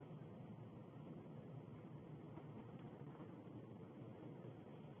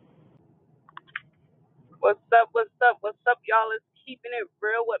What's up? What's up? What's up, y'all? It's keeping it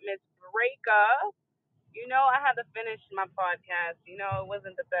real with Miss Breaker. I had to finish my podcast. It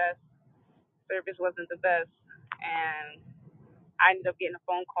wasn't the best. Service wasn't the best, and I ended up getting a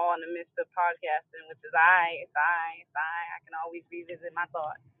phone call in the midst of podcasting, which is I. It's I. It's I. I can always revisit my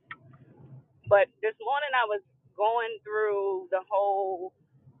thoughts. But this morning I was going through the whole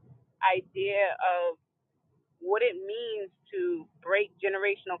idea of what it means to break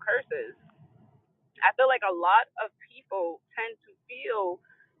generational curses. I feel like a lot of people tend to feel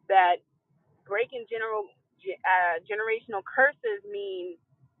that breaking generational curses mean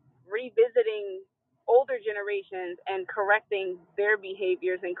revisiting older generations and correcting their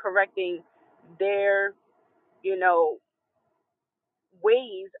behaviors and correcting their, you know,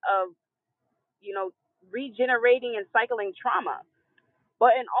 ways of, you know, regenerating and cycling trauma.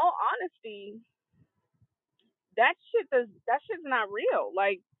 But in all honesty, that shit's not real.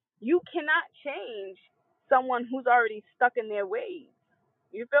 Like, you cannot change someone who's already stuck in their ways.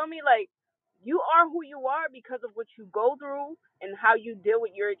 You feel me? Like, you are who you are because of what you go through and how you deal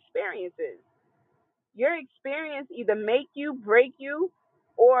with your experiences. Your experience either make you, break you,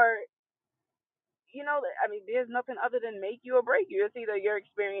 or I mean, there's nothing other than make you or break you. It's either your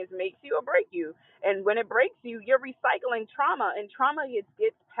experience makes you or break you. And when it breaks you, you're recycling trauma, and trauma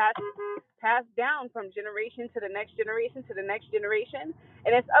gets passed down from generation to the next generation to the next generation.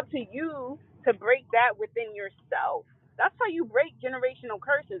 And it's up to you to break that within yourself. That's how you break generational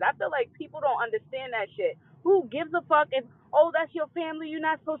curses. I feel like people don't understand that shit. Who gives a fuck if, oh, that's your family, you're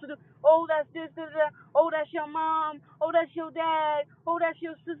not supposed to do, oh, that's this, oh, that's your mom, oh, that's your dad, oh, that's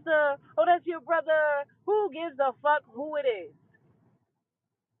your sister, oh, that's your brother. Who gives a fuck who it is?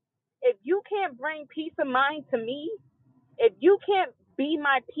 If you can't bring peace of mind to me, if you can't be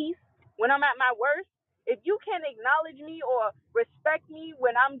my peace when I'm at my worst, if you can't acknowledge me or respect me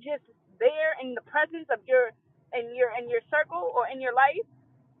when I'm just there in the presence of your circle or in your life,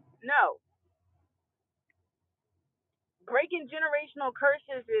 no. Breaking generational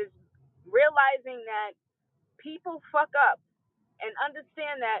curses is realizing that people fuck up and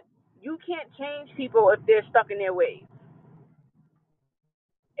understand that you can't change people if they're stuck in their ways.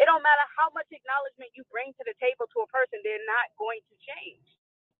 It don't matter how much acknowledgement you bring to the table to a person, they're not going to change.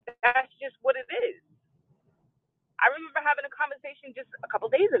 That's just what it is. I remember having a conversation just a couple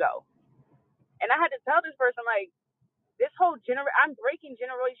days ago, and I had to tell this person, like, I'm breaking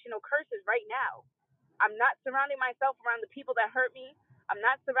generational curses right now. I'm not surrounding myself around the people that hurt me. I'm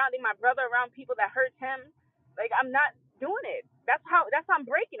not surrounding my brother around people that hurt him. Like, I'm not doing it. That's how I'm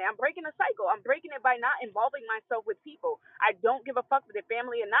breaking it. I'm breaking a cycle. I'm breaking it by not involving myself with people. I don't give a fuck if they're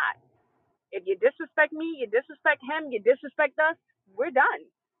family or not. If you disrespect me, you disrespect him, you disrespect us, we're done.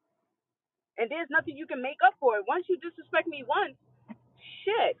 And there's nothing you can make up for it. Once you disrespect me once,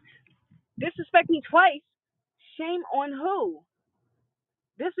 shit. Disrespect me twice, shame on who?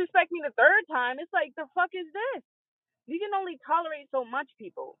 Disrespect me the third time, it's like, the fuck is this? You can only tolerate so much,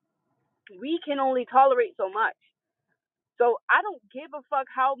 people. We can only tolerate so much. So I don't give a fuck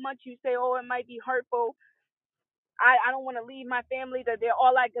how much you say, oh, it might be hurtful. I don't want to leave my family, that they're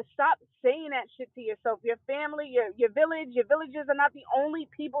all like, stop saying that shit to yourself. Your family, your village, your villages are not the only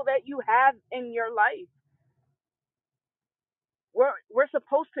people that you have in your life. We're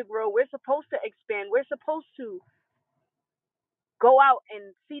supposed to grow. We're supposed to expand. We're supposed to go out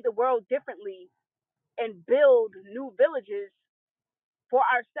and see the world differently and build new villages for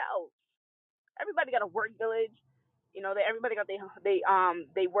ourselves. Everybody got a work village. Everybody got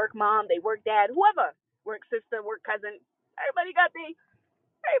they work mom, they work dad, whoever, work sister, work cousin. Everybody got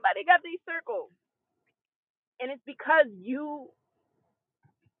their circle, and it's because you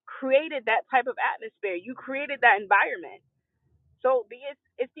created that type of atmosphere. You created that environment. So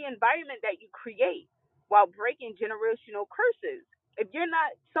it's the environment that you create while breaking generational curses. If you're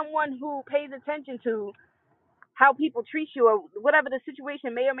not someone who pays attention to how people treat you or whatever the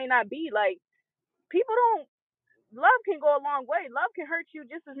situation may or may not be, like, people don't love can go a long way. Love can hurt you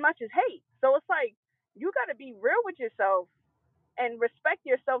just as much as hate. So it's like, you got to be real with yourself and respect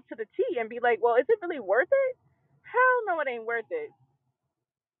yourself to the T and be like, well, is it really worth it? Hell no, it ain't worth it.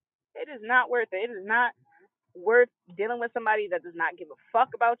 It is not worth it. It is not worth dealing with somebody that does not give a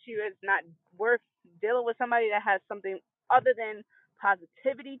fuck about you. It's not worth dealing with somebody that has something other than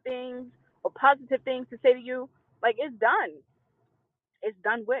positivity things or positive things to say to you. Like, it's done. It's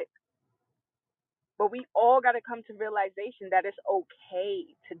done with. But we all got to come to realization that it's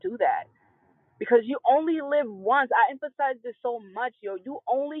okay to do that. Because you only live once. I emphasize this so much, yo. You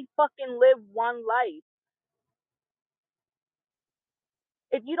only fucking live one life.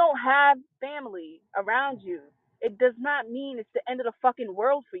 If you don't have family around you, it does not mean it's the end of the fucking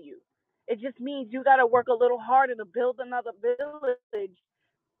world for you. It just means you got to work a little harder to build another village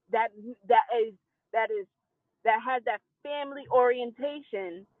that that is that is that has that family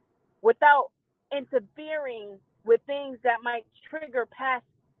orientation without interfering with things that might trigger past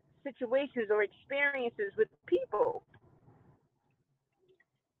situations or experiences with people.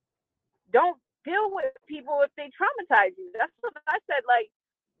 Don't deal with people if they traumatize you. That's what I said. Like,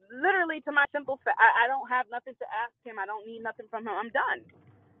 literally to my simple fact, I don't have nothing to ask him. I don't need nothing from him. I'm done.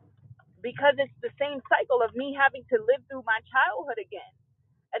 Because it's the same cycle of me having to live through my childhood again.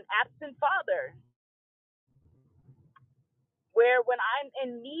 An absent father, where when I'm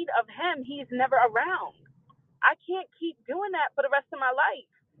in need of him, he's never around. I can't keep doing that for the rest of my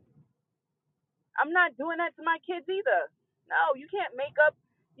life. I'm not doing that to my kids either. No, you can't make up.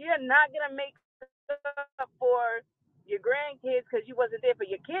 You're not gonna make up for your grandkids because you wasn't there for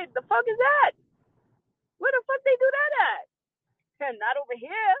your kids. The fuck is that? Where the fuck they do that at? And not over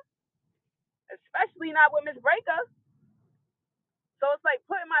here, especially not with Miss Breaker. So it's like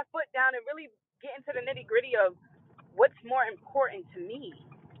putting my foot down and really getting to the nitty gritty of what's more important to me.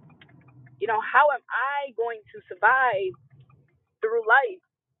 You know, how am I going to survive through life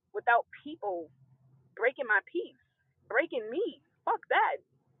without people breaking my peace, breaking me? Fuck that.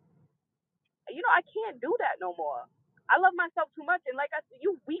 You know, I can't do that no more. I love myself too much, and like I said,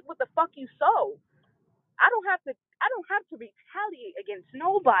 you reap what the fuck you sow. I don't have to. I don't have to retaliate against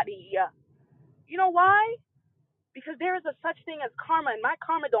nobody. You know why? Because there is a such thing as karma, and my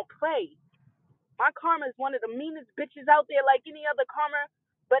karma don't play. My karma is one of the meanest bitches out there, like any other karma.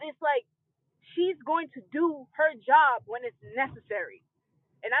 But it's like she's going to do her job when it's necessary,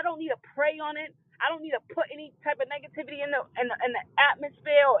 and I don't need to pray on it. I don't need to put any type of negativity in the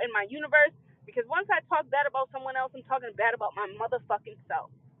atmosphere or in my universe, because once I talk bad about someone else, I'm talking bad about my motherfucking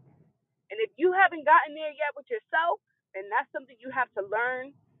self. And if you haven't gotten there yet with yourself, then that's something you have to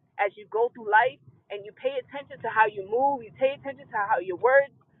learn as you go through life, and you pay attention to how you move, you pay attention to how your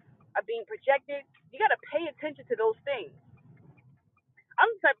words are being projected. You got to pay attention to those things. I'm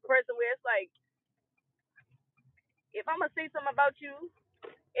the type of person where it's like, if I'm going to say something about you,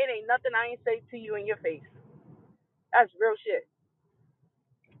 it ain't nothing I ain't say to you in your face. That's real shit.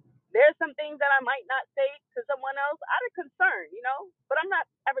 There's some things that I might not say to someone else out of concern, you know, but I'm not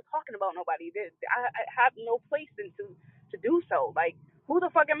ever talking about nobody. I have no place to do so. Like, who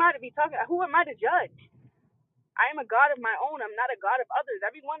the fuck am I to be talking? Who am I to judge? I am a God of my own. I'm not a God of others.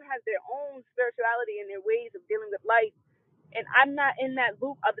 Everyone has their own spirituality and their ways of dealing with life, and I'm not in that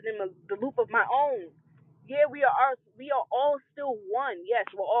loop other than the loop of my own. Yeah, we are all still one. Yes,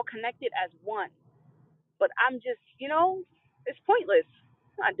 we're all connected as one. But I'm just, it's pointless.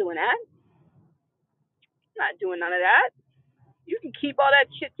 I'm not doing that. I'm not doing none of that. You can keep all that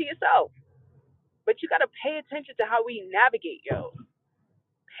shit to yourself. But you gotta pay attention to how we navigate, yo.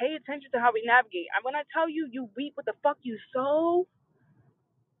 Pay attention to how we navigate. And when I tell you, you reap what the fuck you sow,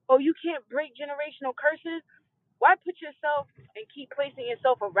 or you can't break generational curses, why put yourself and keep placing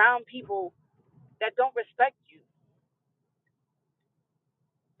yourself around people that don't respect you?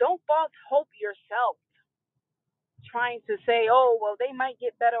 Don't false hope yourself trying to say, oh, well, they might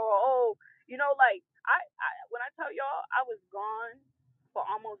get better, or, oh, like, I when I tell y'all, I was gone for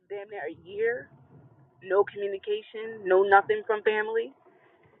almost damn near a year, no communication, no nothing from family.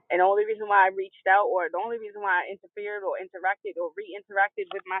 And the only reason why I reached out, or the only reason why I interfered or interacted or re-interacted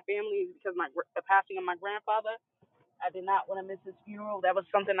with my family, is because the passing of my grandfather. I did not want to miss his funeral. That was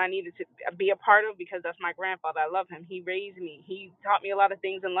something I needed to be a part of, because that's my grandfather. I love him. He raised me. He taught me a lot of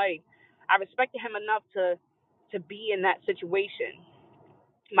things in life. I respected him enough to be in that situation.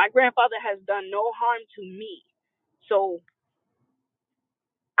 My grandfather has done no harm to me, so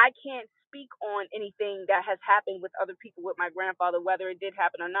I can't speak on anything that has happened with other people with my grandfather, whether it did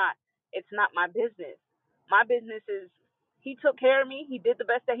happen or not. It's not my business. My business is he took care of me. He did the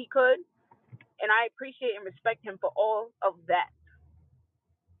best that he could, and I appreciate and respect him for all of that.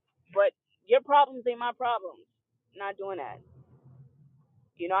 But your problems ain't my problems. Not doing that.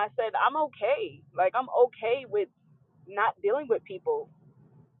 I said I'm okay. Like, I'm okay with not dealing with people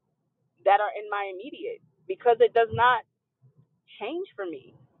that are in my immediate, because it does not change for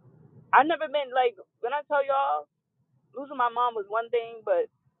me. I've never been like, when I tell y'all, losing my mom was one thing, but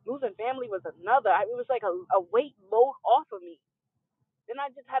losing family was another. It was like a weight load off of me. Then I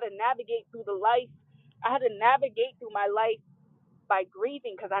just had to navigate through the life. I had to navigate through my life by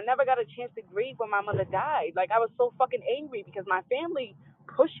grieving, because I never got a chance to grieve when my mother died. Like, I was so fucking angry because my family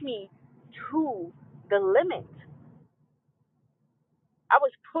pushed me to the limit. I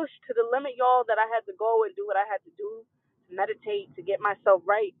was pushed to the limit, y'all, that I had to go and do what I had to do, to meditate, to get myself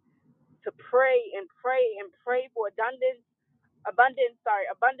right, to pray and pray and pray for abundance.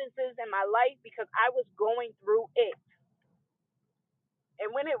 abundances in my life because I was going through it.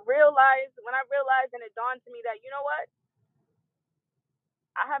 And when I realized and it dawned to me that, you know what?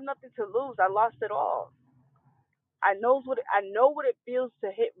 I have nothing to lose. I lost it all. I know what it feels to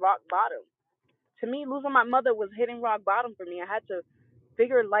hit rock bottom. To me, losing my mother was hitting rock bottom for me. I had to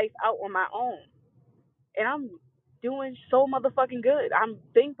figure life out on my own. And I'm doing so motherfucking good. I'm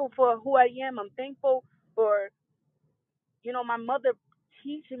thankful for who I am. I'm thankful for, my mother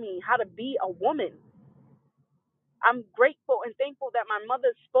teaching me how to be a woman. I'm grateful and thankful that my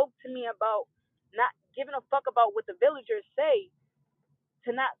mother spoke to me about not giving a fuck about what the villagers say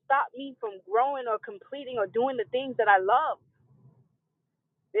to not stop me from growing or completing or doing the things that I love.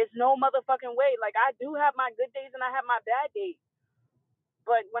 There's no motherfucking way. Like, I do have my good days and I have my bad days.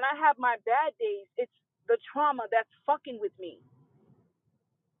 But when I have my bad days, it's the trauma that's fucking with me.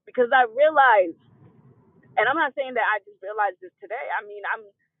 Because I realize, and I'm not saying that I just realized this today. I mean,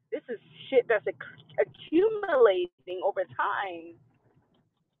 this is shit that's accumulating over time.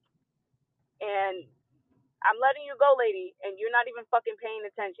 And I'm letting you go, lady, and you're not even fucking paying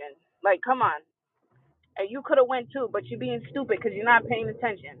attention. Like, come on. And you could have went too, but you're being stupid because you're not paying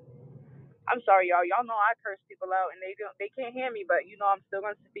attention. I'm sorry, y'all. Y'all know I curse people out, and they can't hear me, but I'm still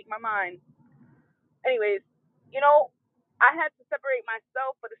gonna speak my mind. Anyways, I had to separate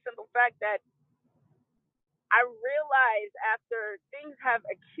myself for the simple fact that I realized after things have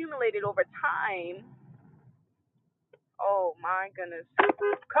accumulated over time. Oh my goodness.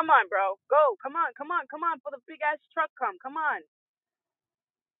 Come on, bro. Go. Come on. Come on. Come on. For the big ass truck come. Come on.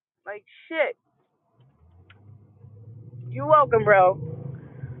 Like shit. You're welcome, bro.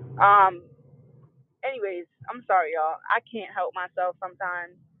 Um anyways, I'm sorry y'all. I can't help myself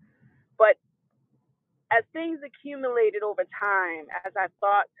sometimes. But as things accumulated over time, as I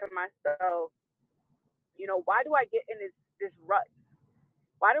thought to myself, why do I get in this rut?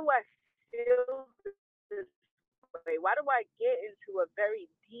 Why do I feel this way? Why do I get into a very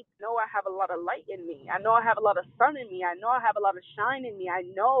deep, I have a lot of light in me. I know I have a lot of sun in me. I know I have a lot of shine in me. I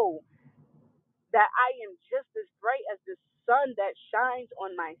know that I am just as bright as the sun that shines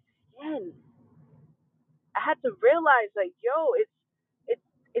on my skin. I had to realize, like, yo,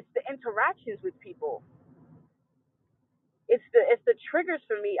 it's the interactions with people. It's the triggers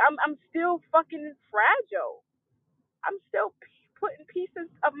for me. I'm still fucking fragile. I'm still putting pieces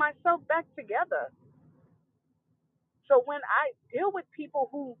of myself back together. So when I deal with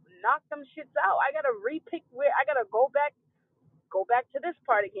people who knock them shits out, I gotta repick where I gotta go back to this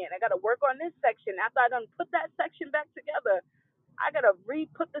part again. I gotta work on this section. After I done put that section back together, I gotta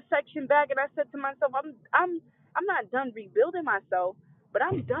re-put the section back. And I said to myself, I'm not done rebuilding myself, but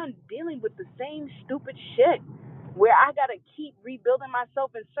I'm done dealing with the same stupid shit where I gotta keep rebuilding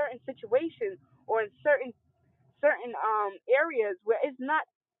myself in certain situations or in certain areas where it's not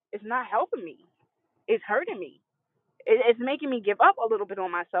helping me. It's hurting me. It's making me give up a little bit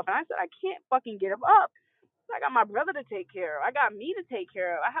on myself. And I said, I can't fucking give up. I got my brother to take care of. I got me to take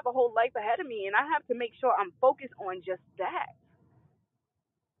care of. I have a whole life ahead of me, and I have to make sure I'm focused on just that.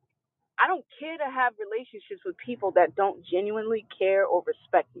 I don't care to have relationships with people that don't genuinely care or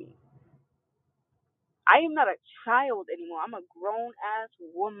respect me. I am not a child anymore. I'm a grown ass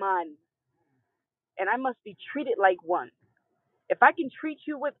woman, and I must be treated like one. If I can treat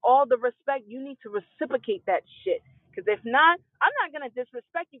you with all the respect, you need to reciprocate that shit. Because if not, I'm not gonna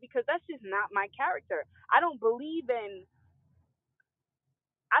disrespect you because that's just not my character. I don't believe in,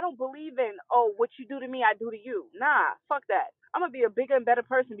 oh, what you do to me, I do to you. Nah, fuck that. I'm gonna be a bigger and better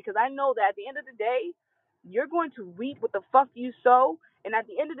person because I know that at the end of the day, you're going to reap what the fuck you sow. And at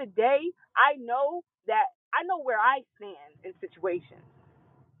the end of the day, I know where I stand in situations.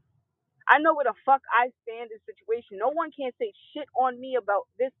 I know where the fuck I stand in situation. No one can say shit on me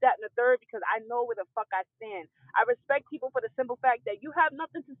about this, that, and the third because I know where the fuck I stand. I respect people for the simple fact that you have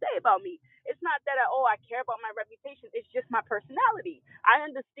nothing to say about me. It's not that I care about my reputation. It's just my personality. I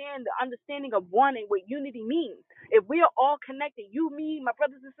understand the understanding of one and what unity means. If we are all connected, you, me, my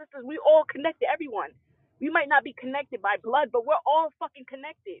brothers and sisters, we all connected, everyone. We might not be connected by blood, but we're all fucking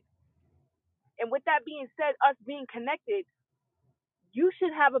connected. And with that being said, us being connected, you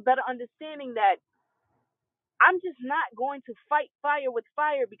should have a better understanding that I'm just not going to fight fire with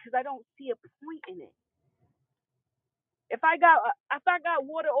fire because I don't see a point in it. If I got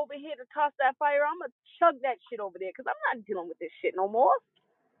water over here to toss that fire, I'm gonna chug that shit over there because I'm not dealing with this shit no more.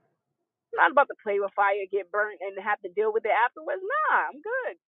 I'm not about to play with fire, get burnt, and have to deal with it afterwards. Nah, I'm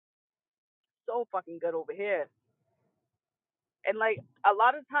good. So fucking good over here. And like a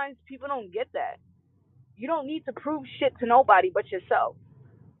lot of times, people don't get that. You don't need to prove shit to nobody but yourself.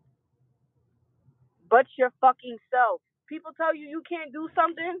 But your fucking self. People tell you you can't do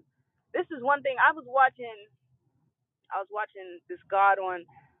something. This is one thing I was watching. I was watching this God on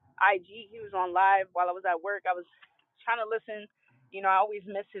IG. He was on live while I was at work. I was trying to listen. You know, I always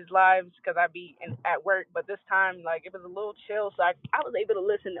miss his lives because I be at work. But this time, like, it was a little chill, so I was able to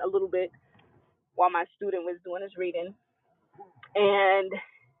listen a little bit while my student was doing his reading. And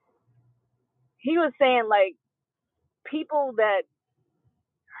he was saying, like, people that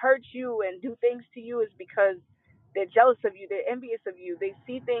hurt you and do things to you is because they're jealous of you, they're envious of you, they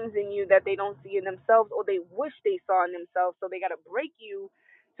see things in you that they don't see in themselves, or they wish they saw in themselves, so they got to break you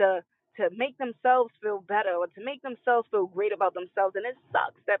to make themselves feel better, or to make themselves feel great about themselves. And it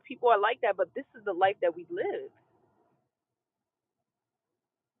sucks that people are like that, but this is the life that we live.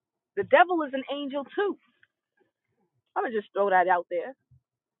 The devil is an angel too. I'm gonna just throw that out there.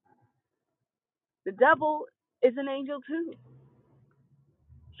 The devil is an angel too.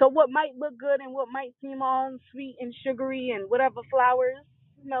 So what might look good and what might seem all sweet and sugary and whatever flowers,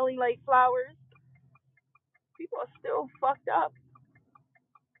 smelling like flowers, people are still fucked up.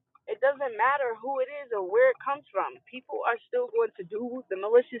 It doesn't matter who it is or where it comes from. People are still going to do the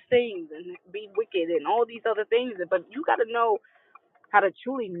malicious things and be wicked and all these other things. But you got to know how to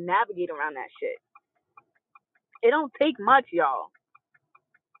truly navigate around that shit. It don't take much, y'all.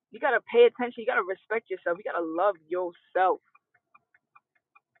 You got to pay attention. You got to respect yourself. You got to love yourself.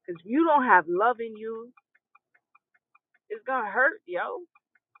 Because if you don't have love in you, it's going to hurt, yo.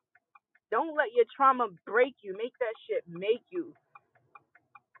 Don't let your trauma break you. Make that shit make you.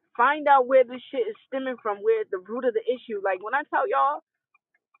 Find out where this shit is stemming from, where the root of the issue. Like when I tell y'all,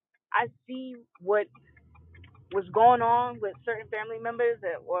 I see what was going on with certain family members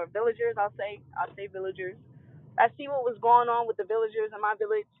or villagers. I'll say villagers. I see what was going on with the villagers in my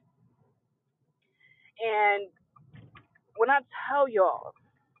village, and when I tell y'all,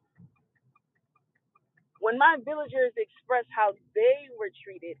 when my villagers express how they were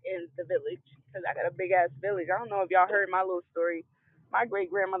treated in the village, because I got a big ass village. I don't know if y'all heard my little story. My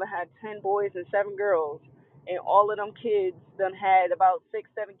great grandmother had 10 boys and 7 girls, and all of them kids done had about 6,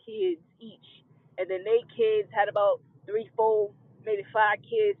 7 kids each, and then they kids had about 3, 4, maybe 5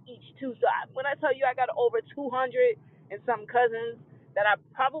 kids each too. So when I tell you I got over 200 and some cousins that I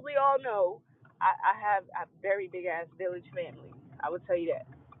probably all know, I have a very big ass village family. I would tell you that.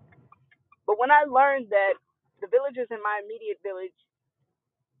 But when I learned that the villagers in my immediate village,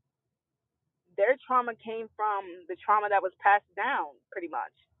 their trauma came from the trauma that was passed down, pretty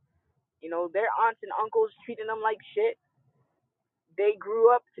much. You know, their aunts and uncles treating them like shit. They grew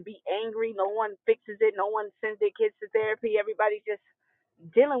up to be angry. No one fixes it. No one sends their kids to therapy. Everybody's just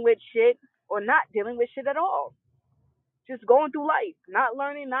dealing with shit or not dealing with shit at all. Just going through life, not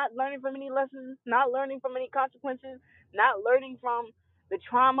learning from any lessons, not learning from any consequences, not learning from the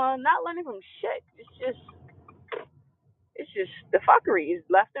trauma, not learning from shit. It's just the fuckery is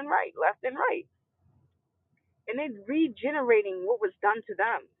left and right, left and right. And it's regenerating what was done to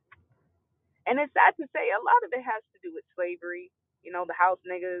them. And it's sad to say, a lot of it has to do with slavery. You know, the house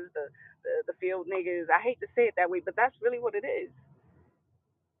niggas, the field niggas. I hate to say it that way, but that's really what it is.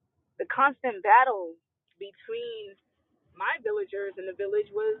 The constant battle between my villagers and the village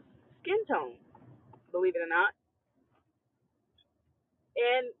was skin tone, believe it or not.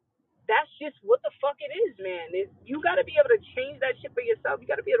 And that's just what the fuck it is, man. You got to be able to change that shit for yourself. You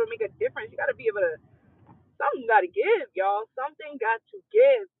got to be able to make a difference. You got to be able to. Something got to give, y'all. Something got to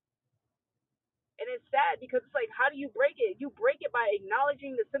give. And it's sad because it's like, how do you break it? You break it by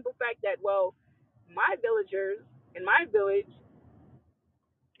acknowledging the simple fact that, well, my villagers in my village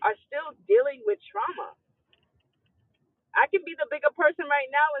are still dealing with trauma. I can be the bigger person right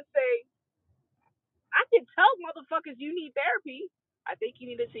now and say, I can tell motherfuckers you need therapy. I think you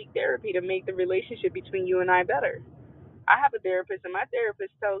need to seek therapy to make the relationship between you and I better. I have a therapist, and my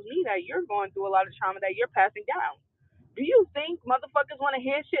therapist tells me that you're going through a lot of trauma that you're passing down. Do you think motherfuckers want to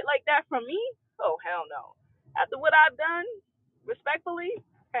hear shit like that from me? Oh, hell no. After what I've done, respectfully,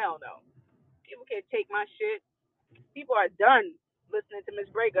 hell no. People can't take my shit. People are done listening to Miss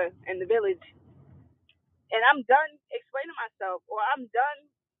Breaker and the village. And I'm done explaining myself, or I'm done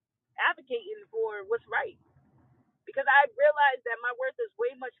advocating for what's right. Because I realize that my worth is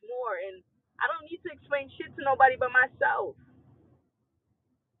way much more, and I don't need to explain shit to nobody but myself.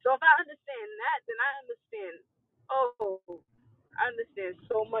 So if I understand that, then I understand, oh, I understand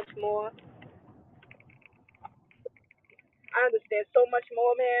so much more. I understand so much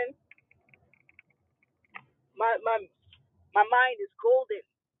more, man. My my my mind is golden.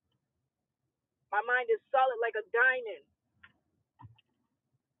 My mind is solid like a diamond.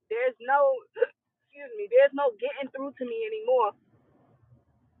 There's no excuse me, there's no getting through to me anymore.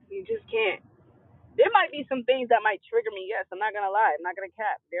 You just can't. There might be some things that might trigger me. Yes, I'm not gonna lie. I'm not gonna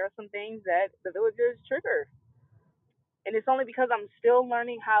cap. There are some things that the villagers trigger, and it's only because I'm still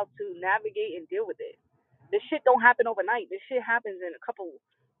learning how to navigate and deal with it. This shit don't happen overnight. This shit happens in a couple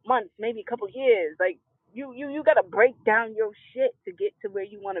months, maybe a couple years. Like you gotta break down your shit to get to where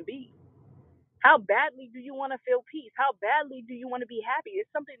you want to be. How badly do you want to feel peace? How badly do you want to be happy?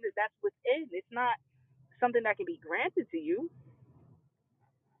 It's something that's within. It's not something that can be granted to you.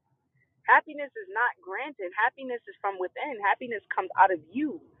 Happiness is not granted. Happiness is from within. Happiness comes out of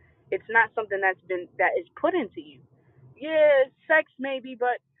you. It's not something that is put into you. Yeah, sex maybe,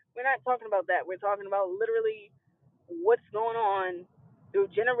 but we're not talking about that. We're talking about literally what's going on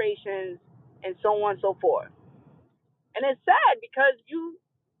through generations and so on and so forth. And it's sad because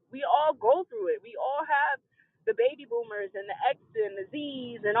we all go through it. We all have the baby boomers and the X and the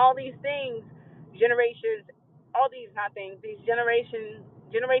Z's and all these things, generations, all these not things, these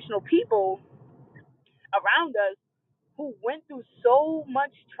generational people around us who went through so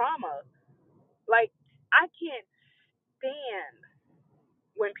much trauma. Like I can't stand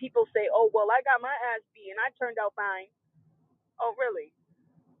when people say, "Oh, well, I got my ass beat and I turned out fine." Oh, really?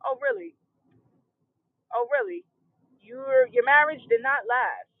 Oh, really? Oh, really? Your marriage did not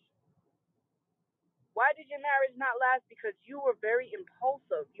last. Why did your marriage not last? Because you were very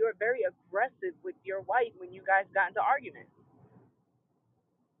impulsive. You were very aggressive with your wife when you guys got into arguments.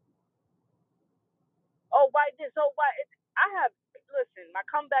 Oh, why this? Oh, why? I have, listen, my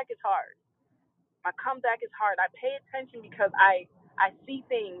comeback is hard. My comeback is hard. I pay attention because I see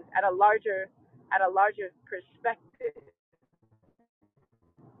things at a larger perspective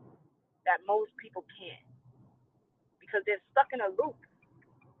that most people can't because they're stuck in a loop.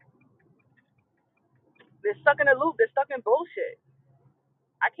 They're stuck in a loop. They're stuck in bullshit.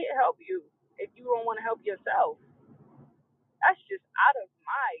 I can't help you if you don't want to help yourself. That's just out of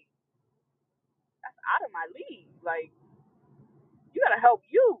my league. Like you gotta help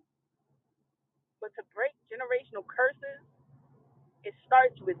you. But to break generational curses, it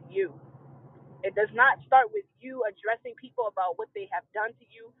starts with you. It does not start with you addressing people about what they have done to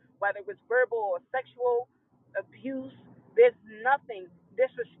you, whether it was verbal or sexual abuse. There's nothing,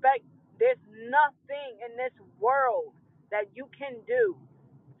 disrespect, there's nothing in this world that you can do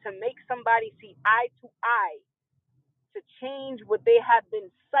to make somebody see eye to eye, to change what they have been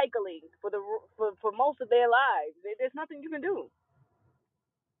cycling for most of their lives. There's nothing you can do.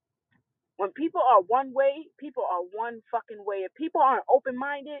 When people are one way, people are one fucking way. If people aren't open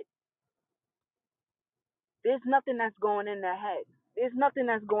minded, there's nothing that's going in their head. There's nothing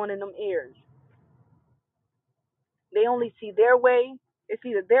that's going in them ears. They only see their way. It's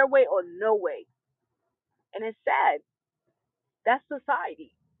either their way or no way. And it's sad. That's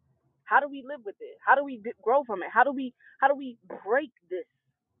society. How do we live with it? How do we grow from it? How do we break this?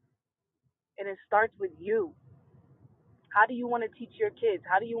 And it starts with you. How do you want to teach your kids?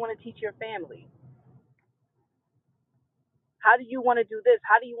 How do you want to teach your family? How do you want to do this?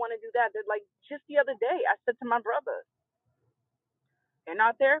 How do you want to do that? They're like just the other day, I said to my brother in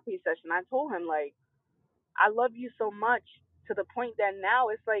our therapy session, I told him like, I love you so much to the point that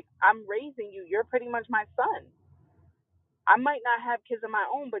now it's like I'm raising you. You're pretty much my son. I might not have kids of my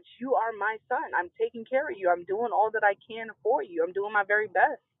own, but you are my son. I'm taking care of you. I'm doing all that I can for you. I'm doing my very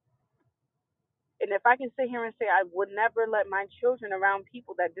best. And if I can sit here and say I would never let my children around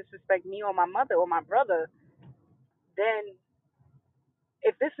people that disrespect me or my mother or my brother, then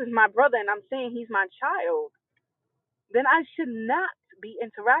if this is my brother and I'm saying he's my child, then I should not be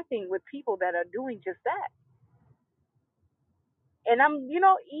interacting with people that are doing just that. And I'm,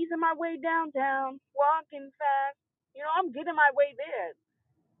 easing my way downtown, walking fast. I'm getting my way there.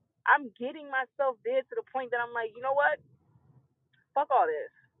 I'm getting myself there to the point that I'm like, you know what? Fuck all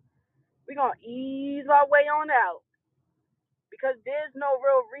this. We're going to ease our way on out because there's no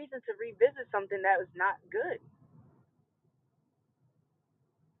real reason to revisit something that was not good.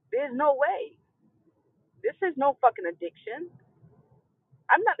 There's no way. This is no fucking addiction.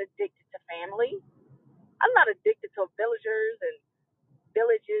 I'm not addicted to family. I'm not addicted to villagers and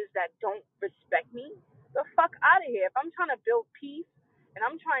villages that don't respect me. The fuck out of here. If I'm trying to build peace and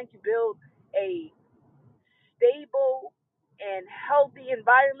I'm trying to build a stable and healthy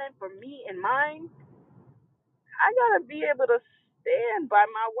environment for me and mine, I gotta be able to stand by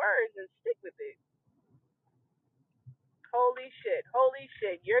my words and stick with it. Holy shit.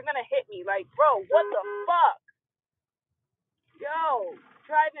 You're gonna hit me like, bro, what the fuck? Yo,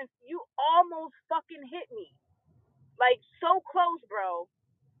 driving, you almost fucking hit me. Like, so close, bro.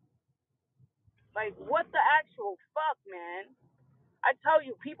 Like, what the actual fuck, man? I tell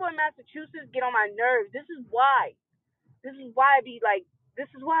you, people in Massachusetts get on my nerves. This is why. This is why I be like, This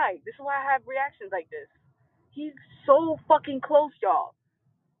is why. This is why I have reactions like this. He's so fucking close, y'all.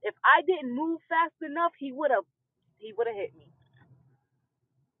 If I didn't move fast enough, he would have hit me.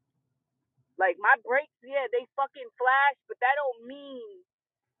 Like my brakes, yeah, they fucking flash, but that don't mean,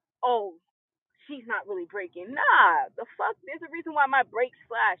 oh, she's not really braking. Nah, the fuck. There's a reason why my brakes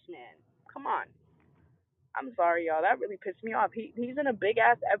flash, man. Come on. I'm sorry, y'all. That really pissed me off. He's in a big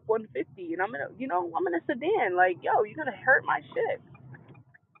ass F-150, and I'm in a sedan. Like, yo, you're gonna hurt my shit.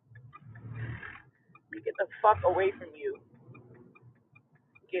 You get the fuck away from you.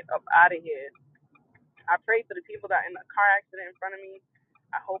 Get up out of here. I pray for the people that are in the car accident in front of me.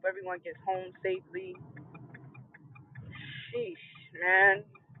 I hope everyone gets home safely. Sheesh, man.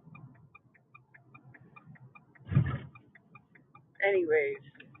 Anyways,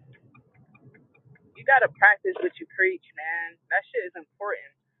 you gotta practice what you preach, man. That shit is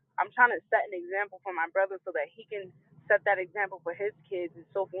important. I'm trying to set an example for my brother so that he can set that example for his kids and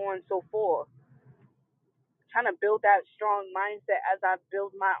so on and so forth. Trying to build that strong mindset as I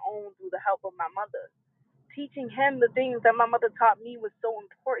build my own through the help of my mother. Teaching him the things that my mother taught me was so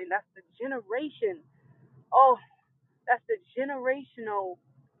important. That's the generation. Oh, that's the generational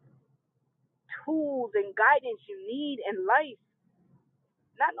tools and guidance you need in life.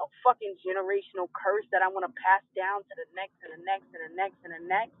 Not no fucking generational curse that I want to pass down to the next and the next and the next and the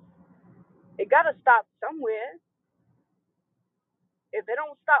next. It gotta stop somewhere. If it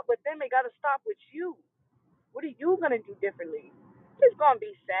don't stop with them, it gotta stop with you. What are you gonna do differently? It's gonna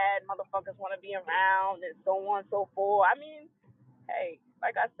be sad. Motherfuckers want to be around and so on and so forth. I mean, hey,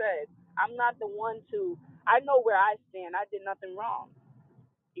 like I said, I'm not the one to. I know where I stand. I did nothing wrong.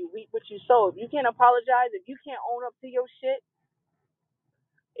 You reap what you sow. If you can't apologize, if you can't own up to your shit,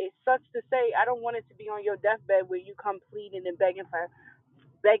 it sucks to say. I don't want it to be on your deathbed where you come pleading and begging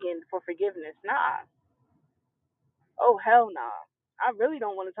for forgiveness. Nah. Oh hell nah. I really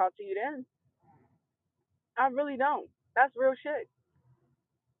don't want to talk to you then. I really don't. That's real shit.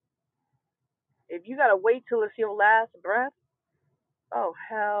 If you gotta wait till it's your last breath, oh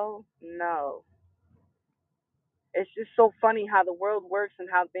hell no. It's just so funny how the world works and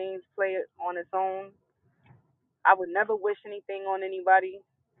how things play it on its own. I would never wish anything on anybody.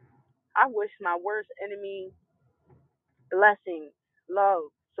 I wish my worst enemy blessings, love,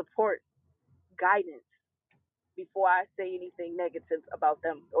 support, guidance before I say anything negative about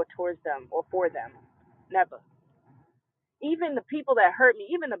them or towards them or for them. Never. Even the people that hurt me,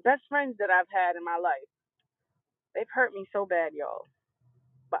 even the best friends that I've had in my life, they've hurt me so bad, y'all.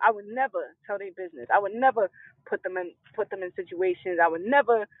 But I would never tell their business. I would never put them in situations. I would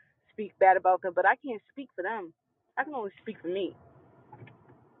never speak bad about them. But I can't speak for them. I can only speak for me.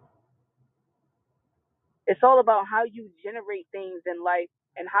 It's all about how you generate things in life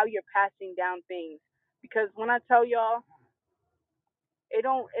and how you're passing down things. Because when I tell y'all, it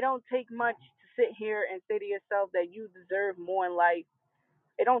don't take much to sit here and say to yourself that you deserve more in life.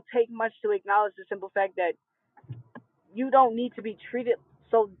 It don't take much to acknowledge the simple fact that you don't need to be treated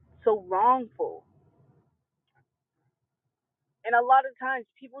so wrongful. And a lot of times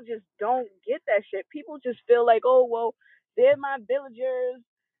people just don't get that shit. People just feel like, oh well, they're my villagers,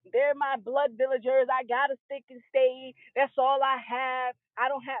 they're my blood villagers. I gotta stick and stay. That's all I have. I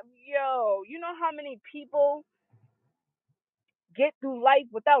don't have you know how many people get through life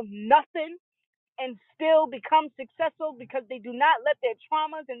without nothing and still become successful because they do not let their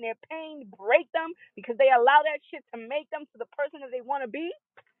traumas and their pain break them because they allow that shit to make them to the person that they want to be?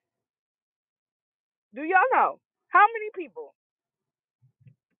 Do y'all know how many people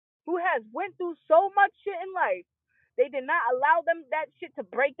who has went through so much shit in life, they did not allow them that shit to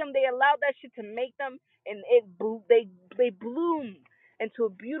break them. They allowed that shit to make them, and they bloom into a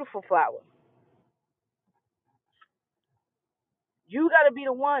beautiful flower. You gotta be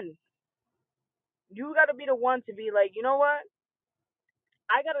the one. You gotta be the one to be like, you know what?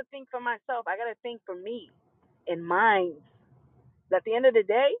 I gotta think for myself. I gotta think for me and mine. At the end of the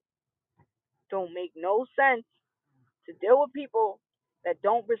day, don't make no sense to deal with people that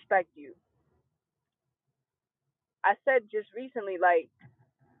don't respect you. I said just recently, like,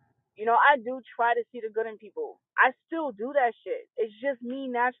 I do try to see the good in people. I still do that shit. It's just me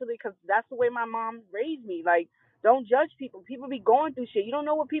naturally because that's the way my mom raised me. Like, don't judge people. People be going through shit. You don't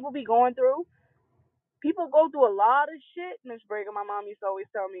know what people be going through. People go through a lot of shit, Miss Breaker. My mom used to always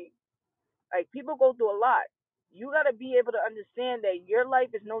tell me, like, people go through a lot. You got to be able to understand that your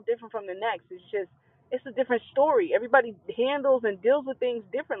life is no different from the next. It's a different story. Everybody handles and deals with things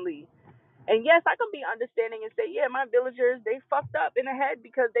differently. And yes, I can be understanding and say, yeah, my villagers, they fucked up in the head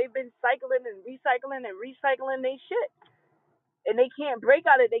because they've been cycling and recycling they shit. And they can't break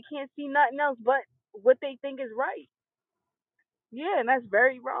out of it. They can't see nothing else but what they think is right. Yeah, and that's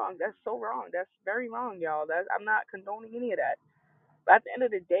very wrong. That's so wrong. That's very wrong, y'all. I'm not condoning any of that. But at the end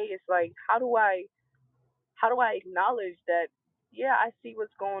of the day, it's like, how do I acknowledge that? Yeah, I see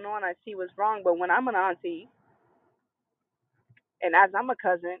what's going on. I see what's wrong. But when I'm an auntie, and as I'm a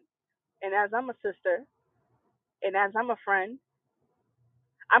cousin, and as I'm a sister, and as I'm a friend,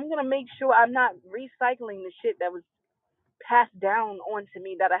 I'm gonna make sure I'm not recycling the shit that was passed down onto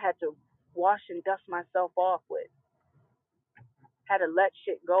me that I had to wash and dust myself off with. Had to let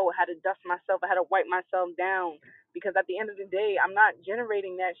shit go. Had to dust myself. I had to wipe myself down because at the end of the day, I'm not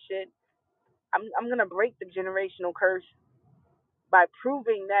generating that shit. I'm gonna break the generational curse by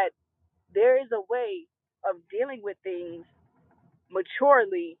proving that there is a way of dealing with things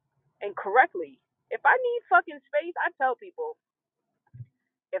maturely and correctly. If I need fucking space, I tell people,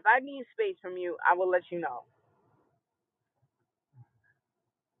 if I need space from you, I will let you know.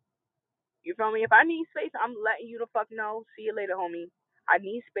 You feel me? If I need space, I'm letting you the fuck know. See you later, homie. I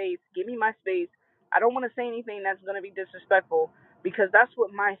need space. Give me my space. I don't want to say anything that's going to be disrespectful because that's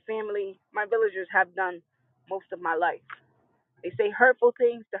what my family, my villagers have done most of my life. They say hurtful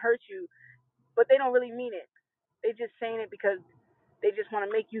things to hurt you, but they don't really mean it. They just saying it because they just want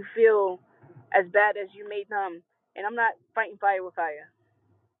to make you feel as bad as you made them. And I'm not fighting fire with fire.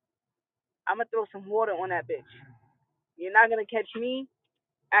 I'm going to throw some water on that bitch. You're not going to catch me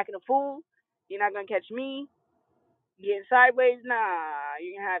acting a fool. You're not going to catch me getting sideways. Nah,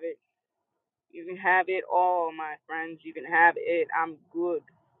 you can have it. You can have it all, my friends. You can have it. I'm good.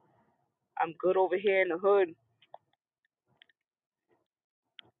 I'm good over here in the hood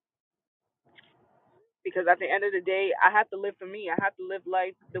because at the end of the day, I have to live for me. I have to live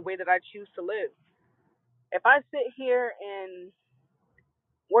life the way that I choose to live. If I sit here and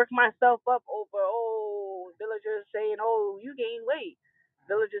work myself up over, oh, villagers saying, oh, you gain weight.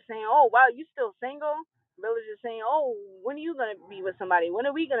 Villagers saying, oh, wow, you still single. Villagers saying, oh, when are you going to be with somebody? When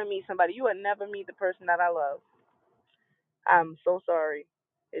are we going to meet somebody? You will never meet the person that I love. I'm so sorry.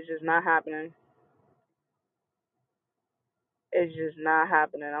 It's just not happening. It's just not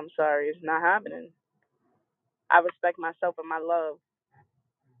happening. I'm sorry. It's not happening. I respect myself and my love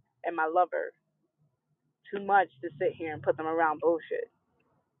and my lover too much to sit here and put them around bullshit.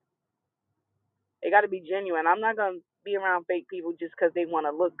 They got to be genuine. I'm not going to be around fake people just because they want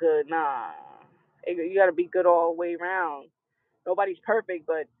to look good. Nah. You got to be good all the way around. Nobody's perfect,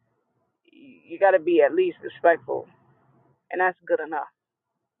 but you got to be at least respectful. And that's good enough.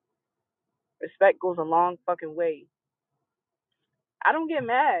 Respect goes a long fucking way. I don't get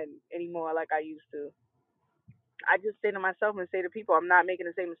mad anymore like I used to. I just say to myself and say to people, I'm not making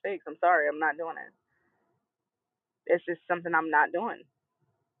the same mistakes. I'm sorry, I'm not doing it. It's just something I'm not doing.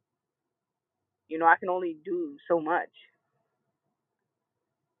 I can only do so much.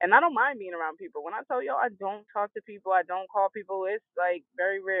 And I don't mind being around people. When I tell y'all I don't talk to people, I don't call people, it's like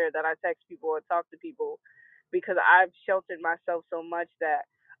very rare that I text people or talk to people because I've sheltered myself so much that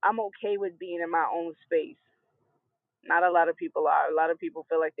I'm okay with being in my own space. Not a lot of people are. A lot of people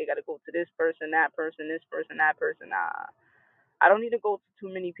feel like they got to go to this person, that person, this person, that person. Nah, I don't need to go to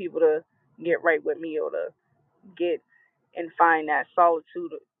too many people to get right with me or to get and find that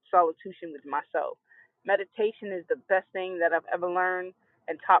solitude with myself. Meditation is the best thing that I've ever learned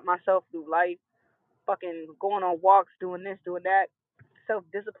and taught myself through life. Fucking going on walks, doing this, doing that. Self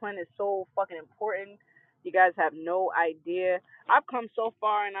discipline is so fucking important. You guys have no idea. I've come so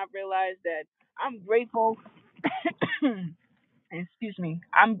far and I've realized that I'm grateful. Excuse me.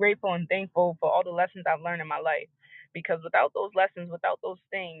 I'm grateful and thankful for all the lessons I've learned in my life. Because without those lessons, without those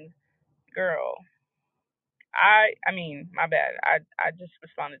things, girl, I mean, my bad. I just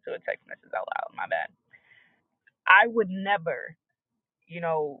responded to a text message out loud. My bad. I would never, you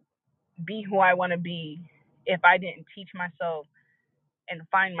know, be who I want to be if I didn't teach myself and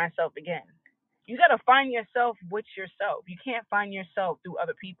find myself again. You got to find yourself with yourself. You can't find yourself through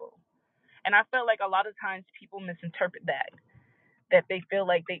other people. And I felt like a lot of times people misinterpret that they feel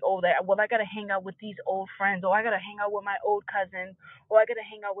like they owe that. Well, I gotta hang out with these old friends, or I gotta hang out with my old cousin, or I gotta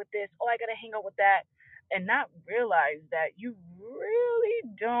hang out with this, or I gotta hang out with that, and not realize that you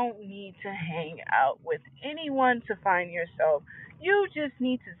really don't need to hang out with anyone to find yourself. You just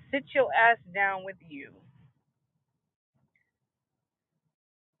need to sit your ass down with you.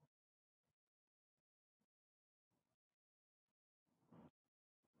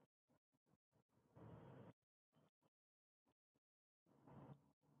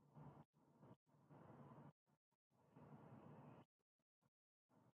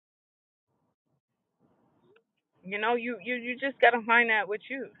 You just gotta find that with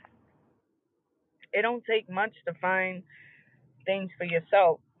you. It don't take much to find things for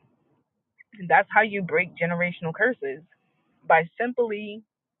yourself. That's how you break generational curses, by simply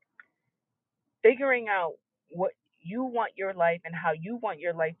figuring out what you want your life and how you want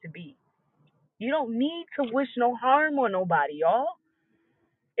your life to be. You don't need to wish no harm on nobody, y'all.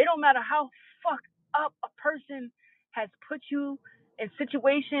 It don't matter how fucked up a person has put you in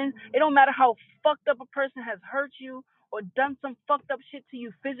situations. It don't matter how fucked up a person has hurt you or done some fucked up shit to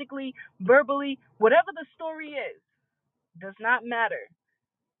you physically, verbally, whatever the story is, does not matter.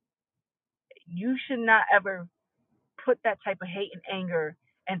 You should not ever put that type of hate and anger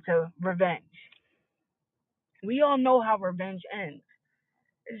into revenge. We all know how revenge ends.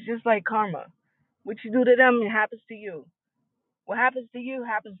 It's just like karma. What you do to them, it happens to you. What happens to you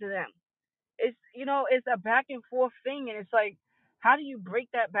happens to them. It's a back and forth thing, and it's like, how do you break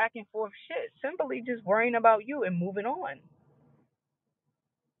that back and forth shit? Simply just worrying about you and moving on.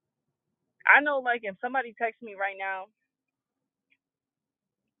 I know, like, if somebody texts me right now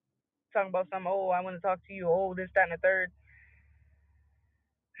talking about something, oh, I want to talk to you, oh, this, that, and the third,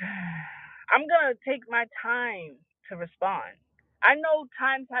 I'm gonna take my time to respond. I know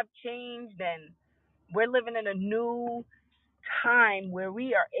times have changed, and we're living in a new time where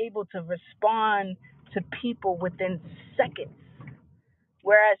we are able to respond to people within seconds.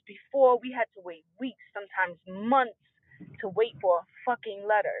 Whereas before we had to wait weeks, sometimes months, to wait for a fucking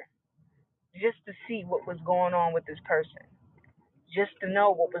letter just to see what was going on with this person. Just to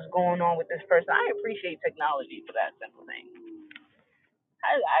know what was going on with this person. I appreciate technology for that simple thing.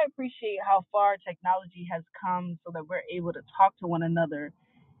 I appreciate how far technology has come so that we're able to talk to one another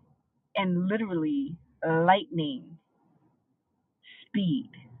in literally lightning speed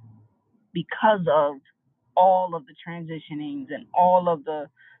because of all of the transitionings and all of the,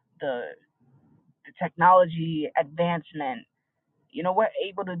 the technology advancement. We're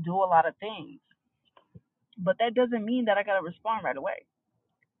able to do a lot of things, but that doesn't mean that I gotta respond right away.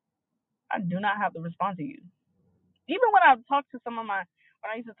 I do not have to respond to you. Even when I used to talk to some of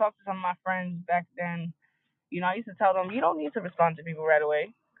my friends back then, I used to tell them, you don't need to respond to people right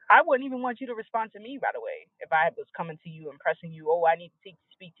away. I wouldn't even want you to respond to me right away if I was coming to you and pressing you. Oh, I need to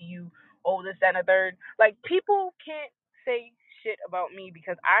speak to you. Oh, this, that, and the third. Like, people can't say shit about me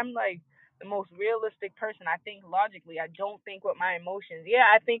because I'm like the most realistic person. I think logically. I don't think with my emotions. Yeah,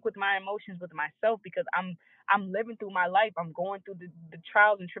 I think with my emotions with myself because I'm living through my life. I'm going through the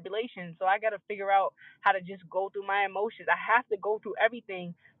trials and tribulations. So I got to figure out how to just go through my emotions. I have to go through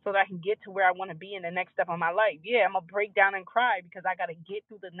everything so that I can get to where I want to be in the next step of my life. Yeah, I'm gonna break down and cry because I gotta get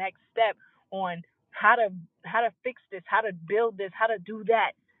through the next step on how to fix this, how to build this, how to do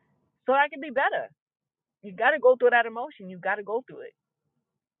that, so I can be better. You gotta go through that emotion. You gotta go through it.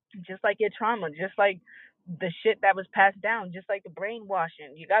 Just like your trauma, just like the shit that was passed down, just like the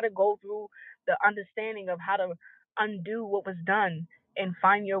brainwashing. You gotta go through the understanding of how to undo what was done and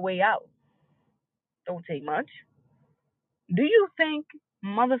find your way out. Don't take much. Do you think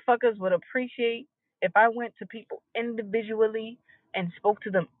motherfuckers would appreciate if I went to people individually and spoke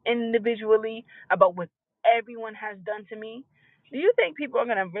to them individually about what everyone has done to me? Do you think people are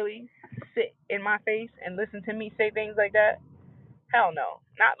gonna really sit in my face and listen to me say things like that? Hell no.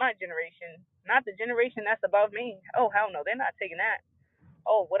 Not my generation. Not the generation that's above me. Oh hell no, they're not taking that.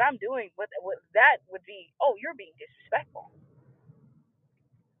 Oh, what I'm doing, what that would be. Oh, you're being disrespectful.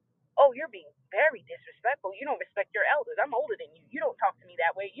 Oh, you're being very disrespectful. You don't respect your elders. I'm older than you. You don't talk to me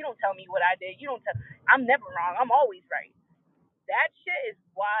that way. You don't tell me what I did. You don't tell. I'm never wrong. I'm always right. That shit is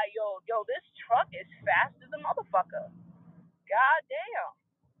why, yo, this truck is fast as a motherfucker. God damn.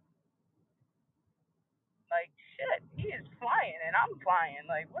 Like, shit, he is flying and I'm flying.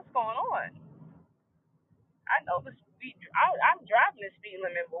 Like, what's going on? I know the speed. I'm driving the speed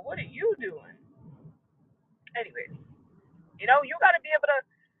limit, but what are you doing? Anyways, you got to be able to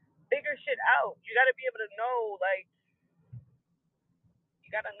figure shit out. You got to be able to know, like,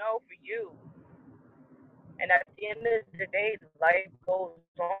 you got to know for you. And at the end of the day, life goes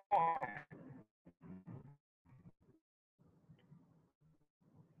on.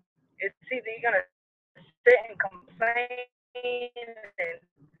 It's either you're gonna sit and complain and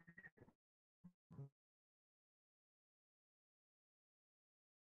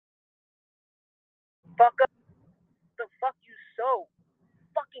fuck up the fuck you sow.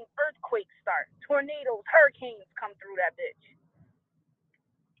 Fucking earthquakes start, tornadoes, hurricanes come through that bitch.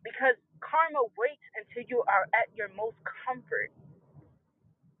 Because karma waits until you are at your most comfort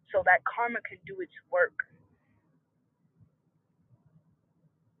so that karma can do its work.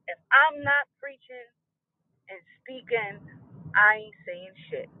 If I'm not preaching and speaking, I ain't saying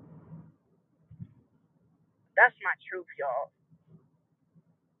shit. That's my truth, y'all.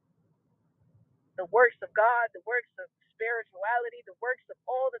 The works of God, the works of spirituality, the works of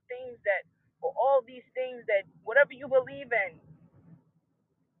all the things that for all these things that whatever you believe in,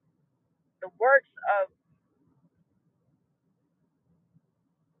 the works of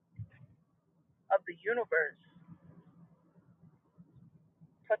the universe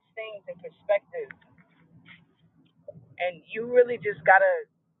puts things in perspective, and you really just gotta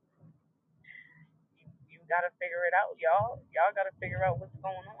figure it out, y'all. Y'all gotta figure out what's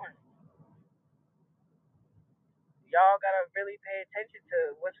going on. Y'all gotta really pay attention to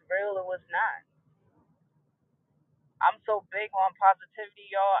what's real and what's not. I'm so big on positivity,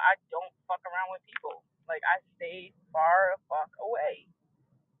 y'all. I don't fuck around with people. Like I stay far the fuck away.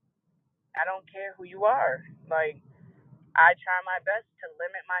 I don't care who you are. Like I try my best to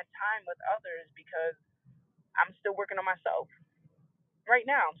limit my time with others because I'm still working on myself. Right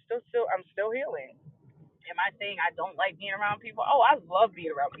now, I'm still healing. Am I saying I don't like being around people? Oh, I love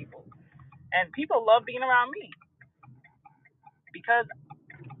being around people. And people love being around me because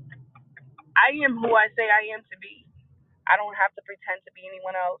I am who I say I am to be. I don't have to pretend to be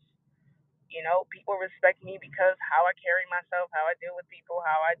anyone else. You know, people respect me because how I carry myself, how I deal with people,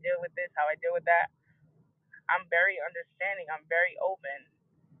 how I deal with this, how I deal with that. I'm very understanding. I'm very open.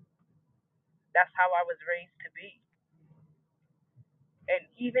 That's how I was raised to be. And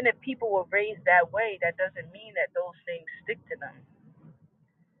even if people were raised that way, that doesn't mean that those things stick to them.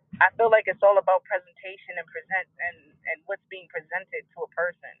 I feel like it's all about presentation and and what's being presented to a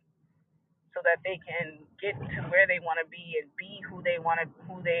person so that they can get to where they want to be and be who they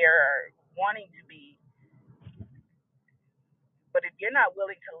are wanting to be. But if you're not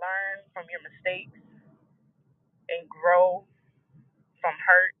willing to learn from your mistakes and grow from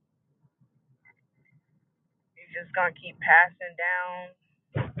hurt, you're just gonna keep passing down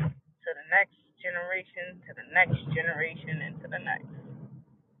to the next generation, to the next generation, and to the next.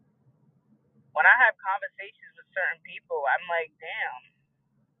 When I have conversations with certain people, I'm like, damn,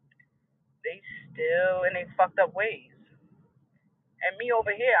 they still in they fucked up ways. And me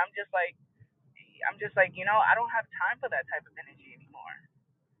over here, I don't have time for that type of energy anymore.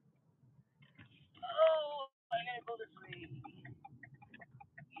 Oh, I gotta go to sleep.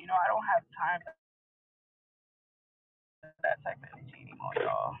 I don't have time for that type of energy anymore,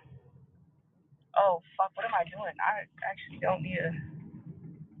 y'all. Oh fuck, what am I doing? I actually don't need a.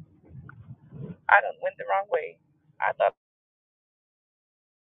 I done went the wrong way. I thought,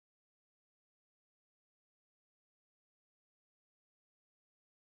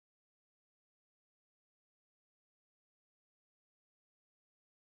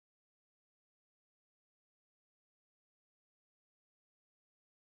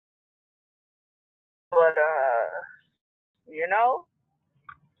 but you know,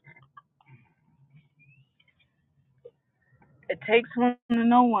 it takes one to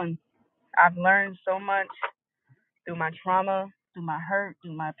know one. I've learned so much through my trauma, through my hurt,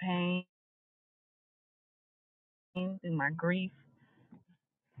 through my pain, through my grief.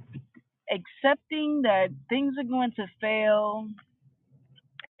 Accepting that things are going to fail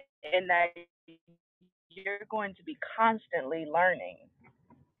and that you're going to be constantly learning.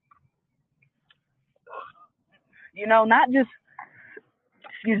 Not just,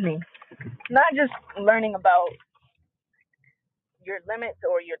 excuse me, not just learning about your limits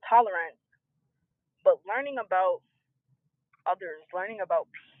or your tolerance, but learning about others, learning about,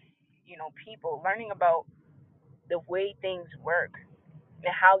 people, learning about the way things work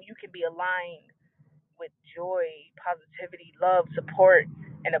and how you can be aligned with joy, positivity, love, support,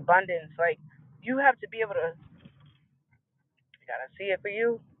 and abundance. Like, you have to be able to, you gotta see it for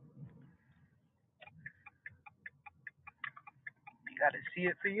you. You gotta see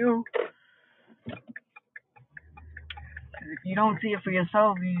it for you. Cause if you don't see it for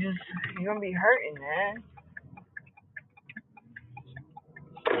yourself, you're gonna be hurting, man.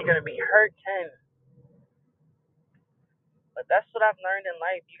 You're gonna be hurting. But that's what I've learned in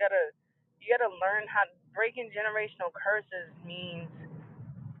life. You gotta learn how breaking generational curses means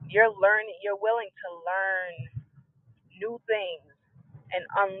you're willing to learn new things and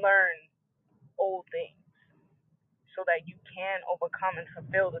unlearn old things so that you can overcome and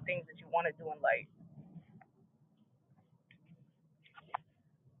fulfill the things that you want to do in life.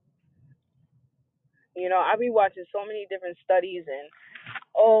 I be watching so many different studies and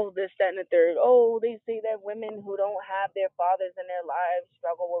oh this, that and the third. Oh, they say that women who don't have their fathers in their lives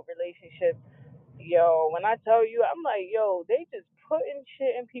struggle with relationships. Yo, when I tell you, I'm like, yo, they just putting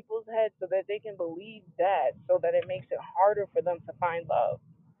shit in people's heads so that they can believe that, so that it makes it harder for them to find love.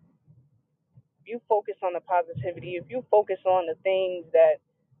 If you focus on the positivity, if you focus on the things that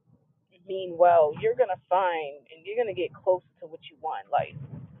mean well, you're gonna find and you're gonna get closer to what you want. Like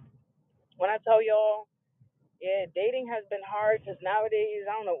when I tell y'all, Yeah, dating has been hard because nowadays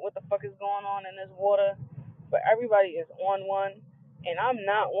I don't know what the fuck is going on in this water, but everybody is on one, and I'm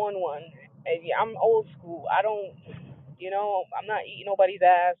not on one. And yeah, I'm old school. I don't, I'm not eating nobody's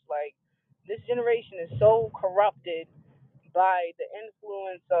ass. Like this generation is so corrupted by the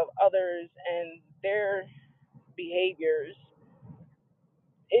influence of others and their behaviors.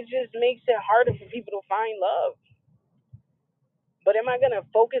 It just makes it harder for people to find love. But am I gonna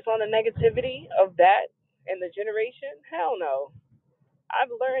focus on the negativity of that and the generation? Hell no.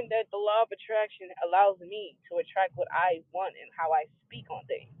 I've learned that the law of attraction allows me to attract what I want and how I speak on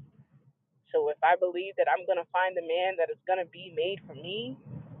things. So if I believe that I'm gonna find the man that is gonna be made for me,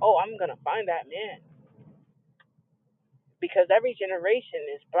 oh, I'm gonna find that man because every generation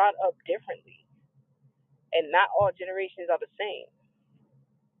is brought up differently, and not all generations are the same.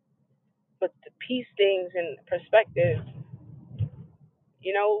 But to piece things in perspective,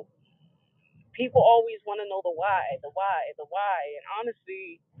 you know, people always want to know the why, and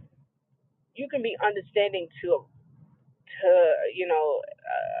honestly, you can be understanding to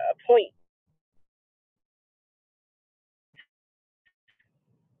a point.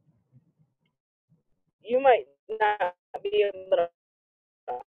 You might not be able to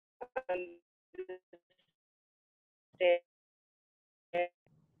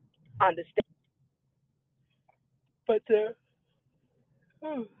understand, but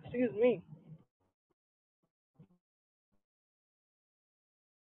excuse me.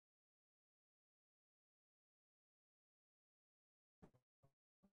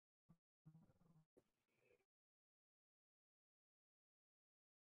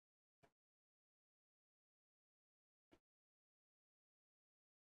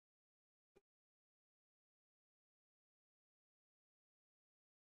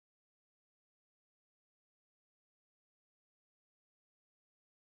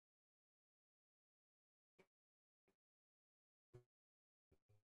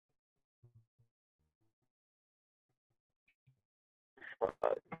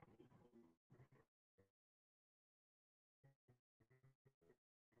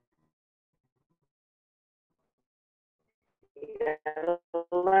 You gotta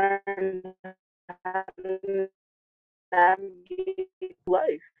learn how to navigate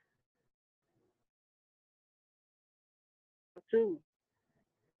life too.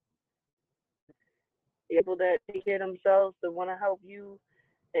 People that take care of themselves that want to help you,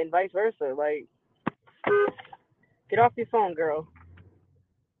 and vice versa. Like, get off your phone, girl.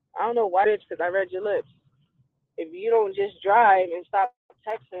 I don't know why, bitch, because I read your lips. If you don't just drive and stop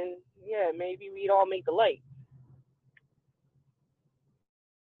texting, yeah, maybe we'd all make the light.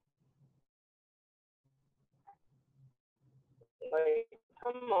 Like,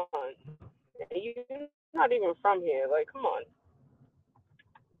 come on. You're not even from here. Like, come on.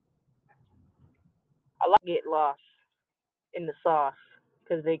 A lot get lost in the sauce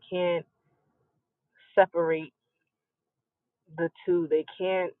because they can't separate the two. They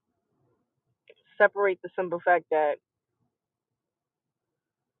can't separate the simple fact that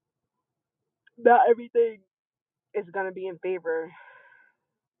not everything is going to be in favor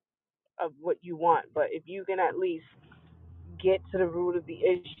of what you want. But if you can at least get to the root of the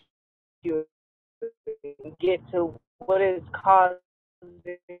issue, get to what is causing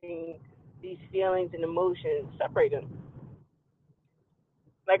these feelings and emotions, separate them.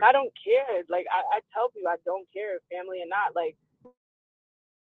 Like, I don't care. Like, I tell people I don't care if family or not. Like,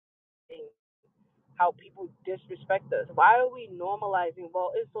 how people disrespect us. Why are we normalizing?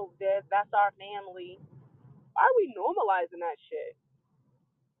 Well, it's so dead. That's our family. Why are we normalizing that shit?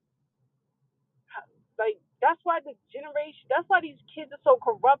 Like, that's why the generation. That's why these kids are so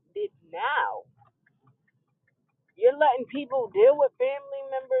corrupted now. You're letting people deal with family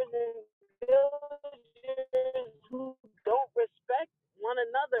members and villagers who don't respect one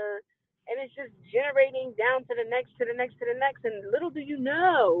another, and it's just generating down to the next, to the next, to the next. And little do you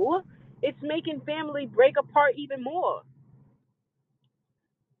know, it's making family break apart even more.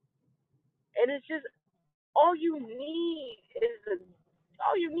 And it's just all you need is a,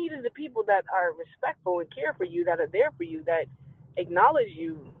 all you need is the people that are respectful and care for you, that are there for you, that acknowledge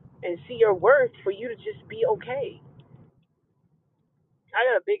you and see your worth for you to just be okay. I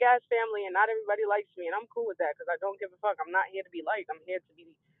got a big ass family, and not everybody likes me, and I'm cool with that because I don't give a fuck. I'm not here to be liked. I'm here to be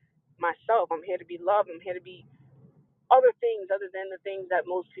myself. I'm here to be loved. I'm here to be other things other than the things that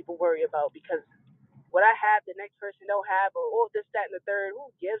most people worry about. Because what I have, the next person don't have, or oh, this, that, and the third.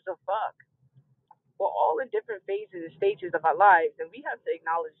 Who gives a fuck? We're all in different phases and stages of our lives, and we have to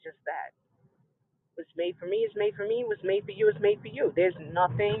acknowledge just that. What's made for me is made for me. What's made for you is made for you. There's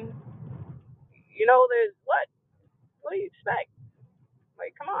nothing, there's what? What do you expect?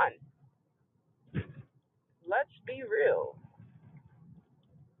 Like, come on. Let's be real.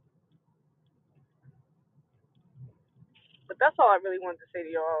 But that's all I really wanted to say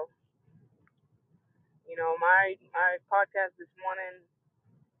to y'all. My podcast this morning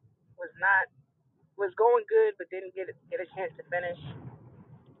was not was going good, but didn't get a chance to finish.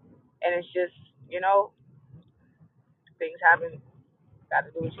 And it's just, you know, things happen.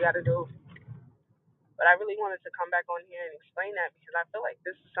 Got to do what you got to do. But I really wanted to come back on here and explain that because I feel like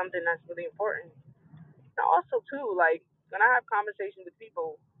this is something that's really important. And also too, like when I have conversations with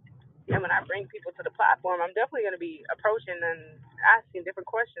people and when I bring people to the platform, I'm definitely going to be approaching and asking different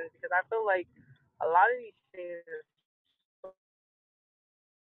questions because I feel like a lot of these things are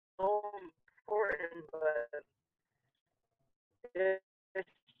so important, but there's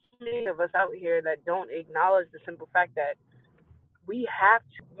so many of us out here that don't acknowledge the simple fact that we have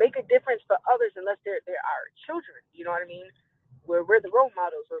to make a difference for others unless they're our children. You know what I mean? Where we're the role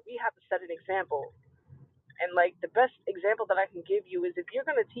models, where we have to set an example. And like the best example that I can give you is if you're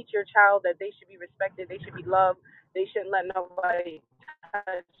gonna teach your child that they should be respected, they should be loved, they shouldn't let nobody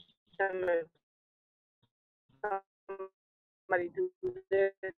touch them, if somebody do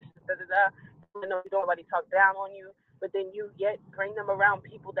this, da da da. You know, don't nobody talk down on you, but then you yet bring them around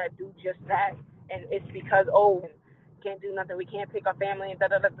people that do just that, and it's because can't do nothing, we can't pick our family and da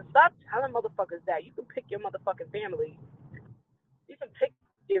da da. Stop telling motherfuckers that you can pick your motherfucking family, you can pick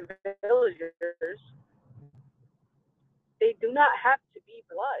your villagers. They do not have to be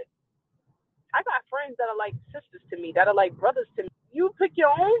blood. I got friends that are like sisters to me, that are like brothers to me. You pick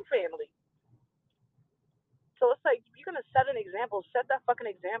your own family. So it's like, if you're going to set an example, set that fucking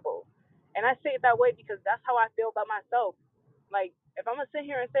example. And I say it that way because that's how I feel about myself. Like, if I'm going to sit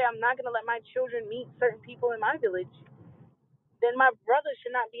here and say I'm not going to let my children meet certain people in my village, then my brother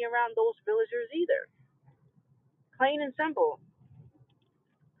should not be around those villagers either. Plain and simple.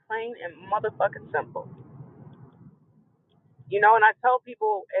 Plain and motherfucking simple. You know, and I tell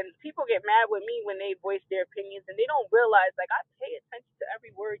people, and people get mad with me when they voice their opinions, and they don't realize, like, I pay attention to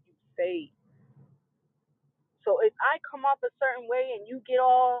every word you say. So if I come off a certain way and you get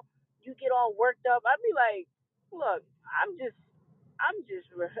all worked up, I'd be like, look, I'm just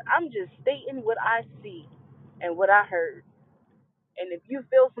stating what I see and what I heard. And if you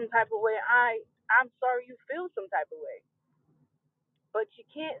feel some type of way, I'm sorry you feel some type of way. But you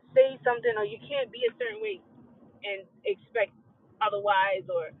can't say something or you can't be a certain way and expect otherwise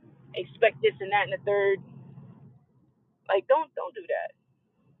or expect this and that and the third. Like don't do that.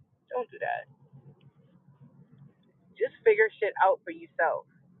 Don't do that. Just figure shit out for yourself.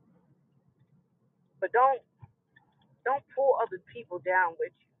 But don't pull other people down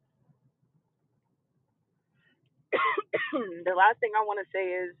with you. The last thing I want to say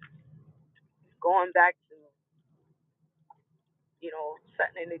is going back to,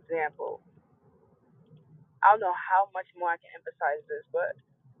 setting an example. I don't know how much more I can emphasize this, but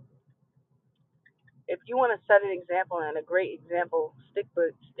if you want to set an example and a great example, stick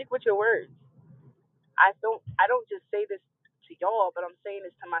with your words. I don't just say this to y'all, but I'm saying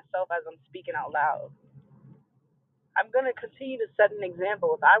this to myself as I'm speaking out loud. I'm gonna continue to set an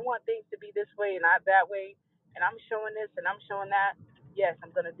example. If I want things to be this way and not that way, and I'm showing this and I'm showing that, yes, I'm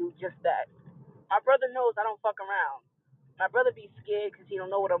gonna do just that. My brother knows I don't fuck around. My brother be scared because he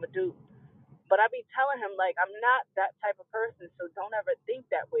don't know what I'm gonna do. But I be telling him like I'm not that type of person, so don't ever think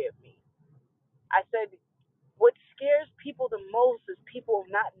that way of me. I said what scares people the most is people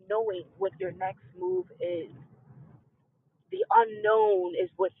not knowing what your next move is. The unknown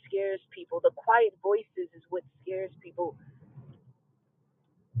is what scares people. The quiet voices is what scares people.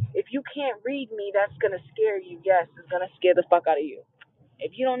 If you can't read me, that's gonna scare you. Yes, it's gonna scare the fuck out of you.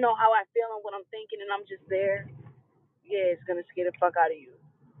 If you don't know how I feel and what I'm thinking and I'm just there, yeah, it's gonna scare the fuck out of you.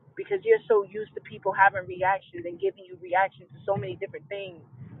 Because you're so used to people having reactions and giving you reactions to so many different things.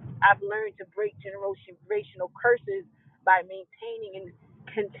 I've learned to break generational curses by maintaining and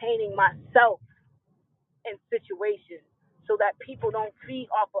containing myself in situations so that people don't feed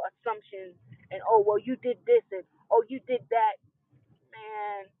off of assumptions and oh well you did this and oh you did that.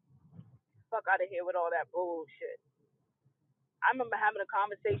 Man, fuck out of here with all that bullshit. I remember having a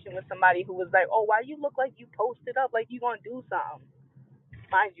conversation with somebody who was like, "Oh, why you look like you posted up like you gonna do something?"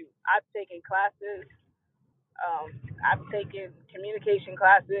 Mind you, I've taken classes, I've taken communication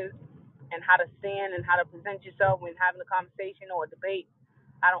classes, and how to stand and how to present yourself when having a conversation or a debate.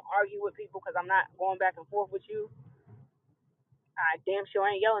 I don't argue with people because I'm not going back and forth with you. I damn sure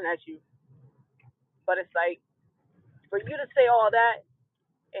ain't yelling at you. But it's like for you to say all that,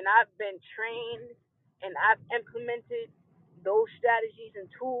 and I've been trained and I've implemented those strategies and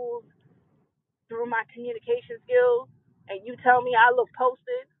tools through my communication skills, and you tell me I look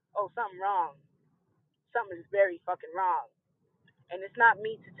posted, oh, something wrong. something is very fucking wrong. And it's not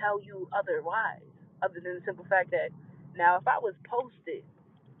me to tell you otherwise, other than the simple fact that now if I was posted,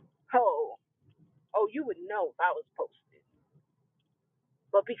 oh, you would know if I was posted.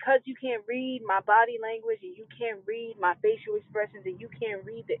 But because you can't read my body language and you can't read my facial expressions and you can't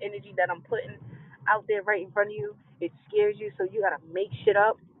read the energy that I'm putting out there right in front of you, it scares you, so you gotta make shit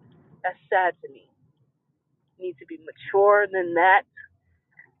up. That's sad to me. You need to be mature than that.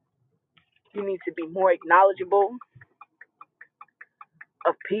 You need to be more acknowledgeable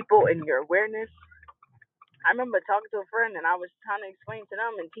of people and your awareness. I remember talking to a friend and I was trying to explain to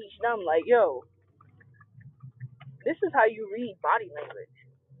them and teach them, like, yo, this is how you read body language.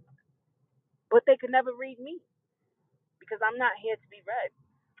 But they could never read me because I'm not here to be read.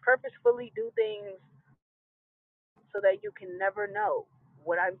 Purposefully do things so that you can never know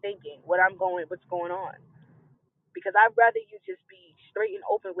what I'm thinking, what's going on. Because I'd rather you just be straight and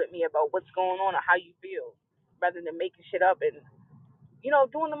open with me about what's going on or how you feel, rather than making shit up and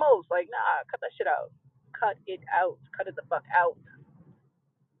doing the most. Like, nah, cut that shit out. Cut it out. Cut it the fuck out.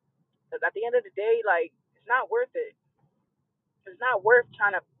 Because at the end of the day, like, it's not worth it. It's not worth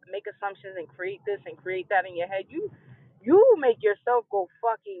trying to make assumptions and create this and create that in your head. You make yourself go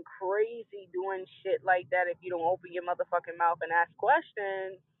fucking crazy doing shit like that if you don't open your motherfucking mouth and ask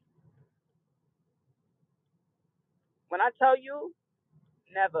questions. When I tell you,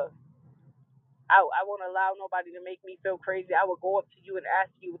 never. I won't allow nobody to make me feel crazy. I will go up to you and ask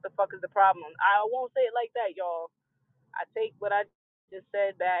you what the fuck is the problem. I won't say it like that, y'all. I take what I just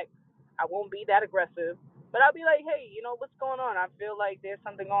said back. I won't be that aggressive. But I'll be like, hey, what's going on? I feel like there's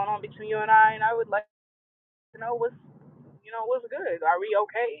something going on between you and I would like to know what's good. Are we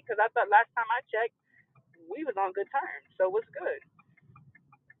okay? Because I thought last time I checked, we was on good terms. So what's good?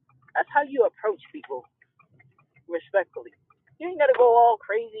 That's how you approach people, respectfully. You ain't gotta go all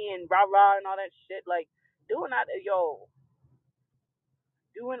crazy and rah rah and all that shit. Like doing that,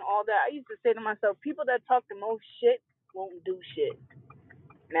 doing all that. I used to say to myself, people that talk the most shit won't do shit.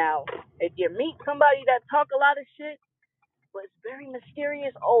 Now, if you meet somebody that talk a lot of shit, but it's very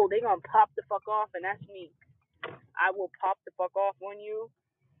mysterious, oh, they gonna pop the fuck off, and that's me. I will pop the fuck off on you,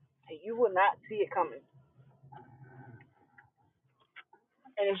 and you will not see it coming.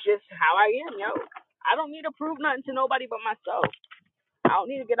 And it's just how I am, yo. I don't need to prove nothing to nobody but myself. I don't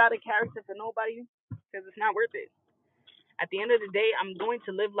need to get out of character for nobody because it's not worth it. At the end of the day, I'm going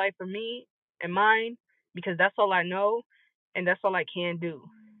to live life for me and mine because that's all I know and that's all I can do.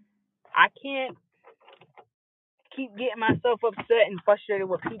 I can't keep getting myself upset and frustrated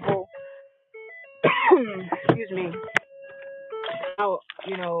with people. Excuse me. How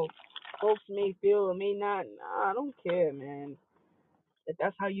folks may feel or may not. Nah, I don't care, man. If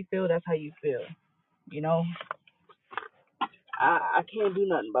that's how you feel, that's how you feel. You know, I can't do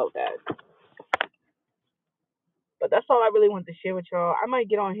nothing about that. But that's all I really want to share with y'all. I might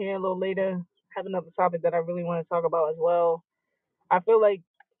get on here a little later, have another topic that I really want to talk about as well. I feel like,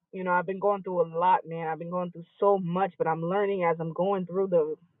 I've been going through a lot, man. I've been going through so much, but I'm learning as I'm going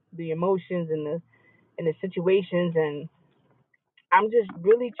through the emotions and the situations, and I'm just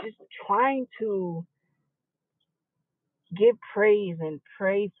really just trying to give praise and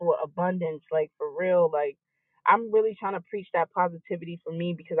pray for abundance, like for real. Like I'm really trying to preach that positivity for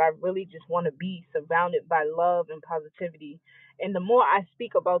me because I really just want to be surrounded by love and positivity. And the more I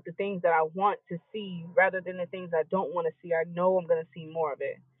speak about the things that I want to see rather than the things I don't want to see, I know I'm gonna see more of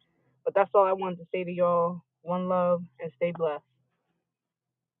it. But that's all I wanted to say to y'all. One love and stay blessed.